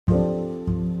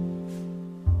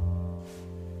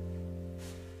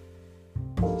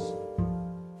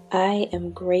I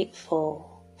am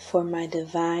grateful for my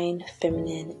divine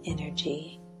feminine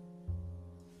energy.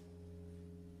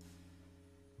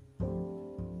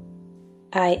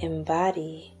 I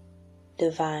embody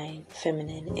divine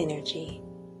feminine energy.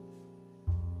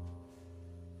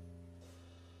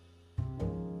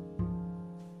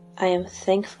 I am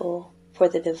thankful for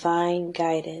the divine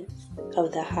guidance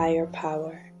of the higher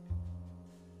power.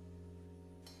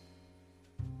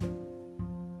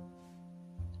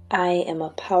 I am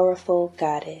a powerful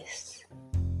goddess.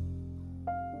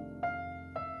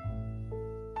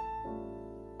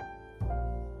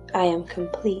 I am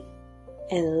complete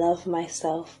and love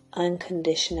myself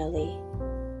unconditionally.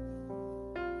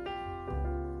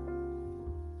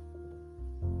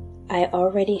 I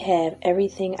already have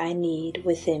everything I need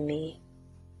within me.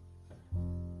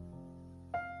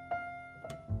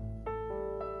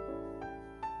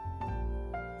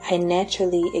 I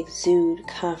naturally exude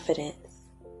confidence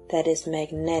that is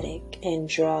magnetic and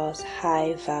draws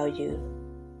high value.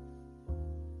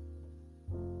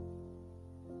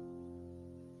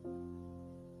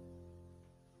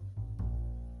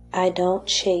 I don't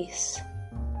chase,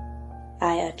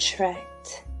 I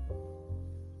attract.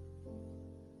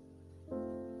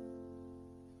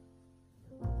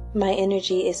 My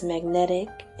energy is magnetic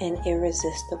and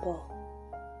irresistible.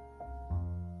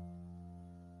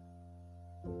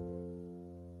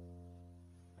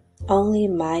 Only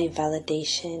my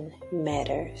validation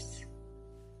matters.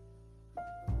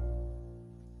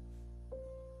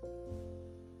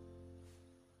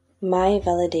 My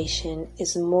validation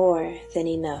is more than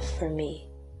enough for me.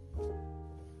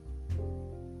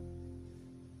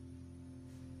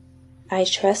 I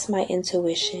trust my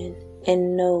intuition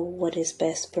and know what is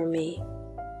best for me.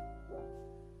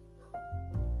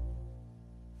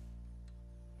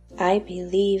 I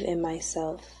believe in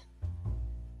myself.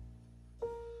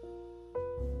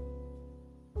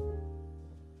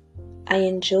 I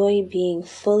enjoy being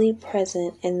fully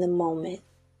present in the moment.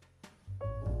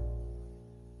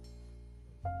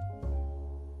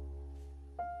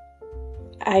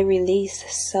 I release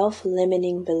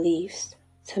self-limiting beliefs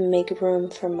to make room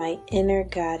for my inner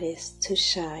goddess to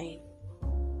shine.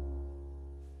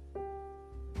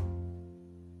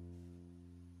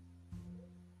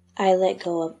 I let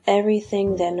go of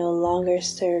everything that no longer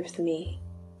serves me.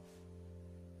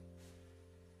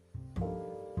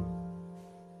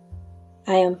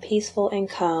 I am peaceful and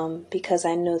calm because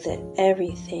I know that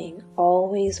everything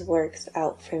always works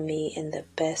out for me in the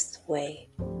best way.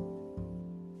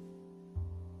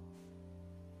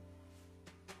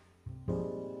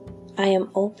 I am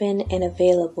open and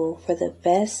available for the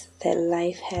best that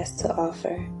life has to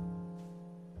offer.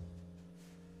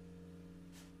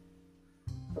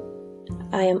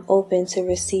 I am open to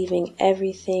receiving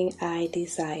everything I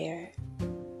desire.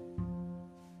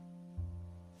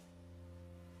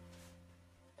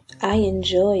 I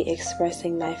enjoy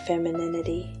expressing my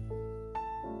femininity.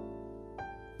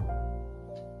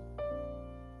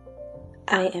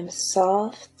 I am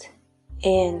soft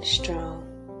and strong.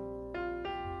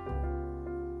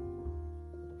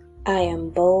 I am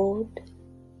bold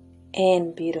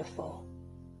and beautiful.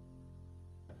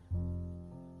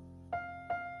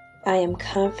 I am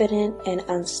confident and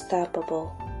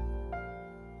unstoppable.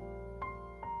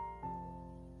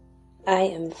 I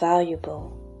am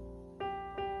valuable.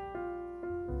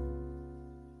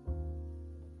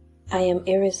 I am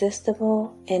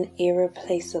irresistible and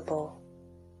irreplaceable.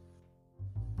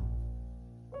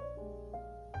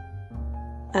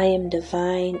 I am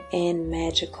divine and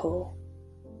magical.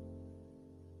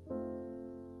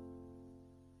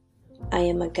 I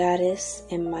am a goddess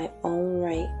in my own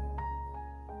right.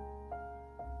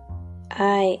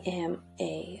 I am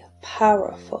a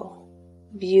powerful,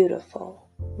 beautiful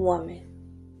woman.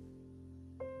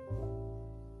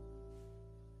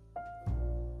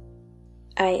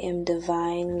 I am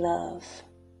divine love.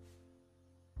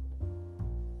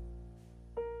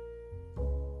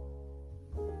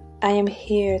 I am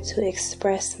here to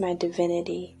express my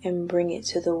divinity and bring it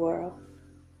to the world.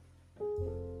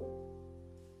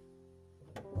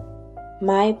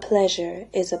 My pleasure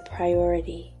is a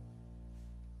priority.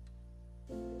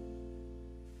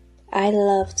 I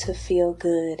love to feel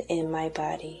good in my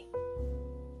body.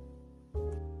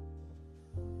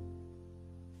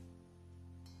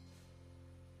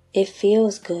 It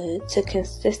feels good to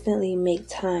consistently make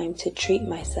time to treat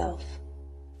myself.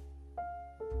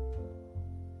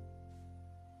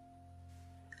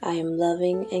 I am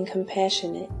loving and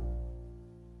compassionate.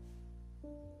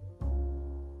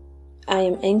 I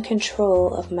am in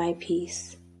control of my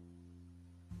peace.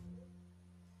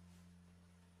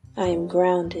 I am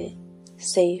grounded,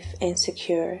 safe, and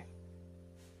secure.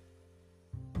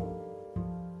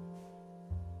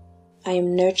 I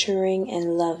am nurturing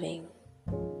and loving.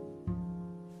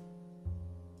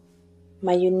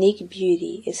 My unique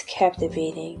beauty is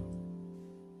captivating.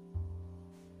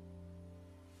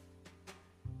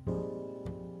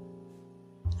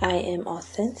 I am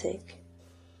authentic,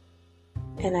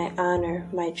 and I honor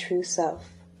my true self.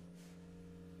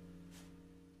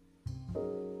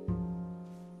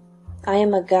 I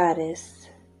am a goddess,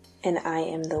 and I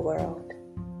am the world.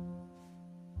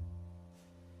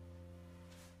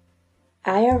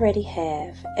 I already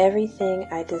have everything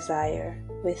I desire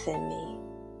within me.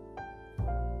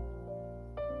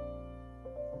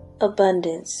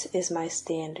 Abundance is my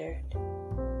standard.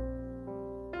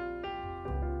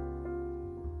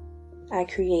 I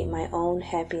create my own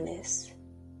happiness.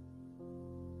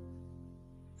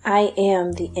 I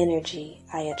am the energy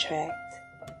I attract.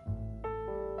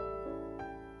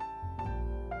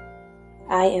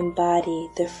 I embody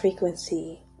the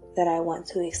frequency that I want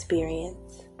to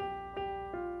experience.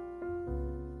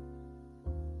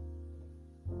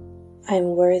 I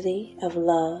am worthy of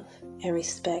love and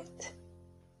respect.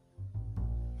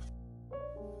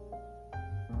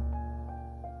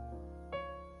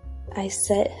 I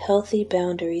set healthy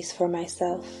boundaries for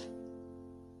myself.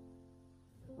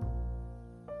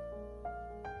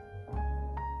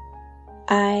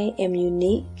 I am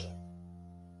unique,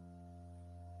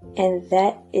 and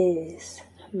that is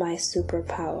my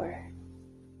superpower.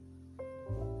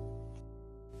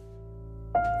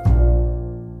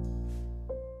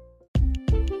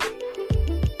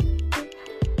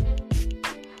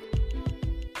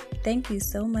 Thank you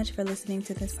so much for listening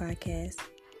to this podcast.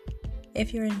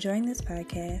 If you're enjoying this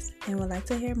podcast and would like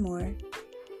to hear more,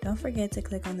 don't forget to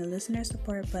click on the listener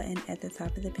support button at the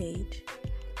top of the page.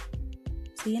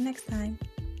 See you next time.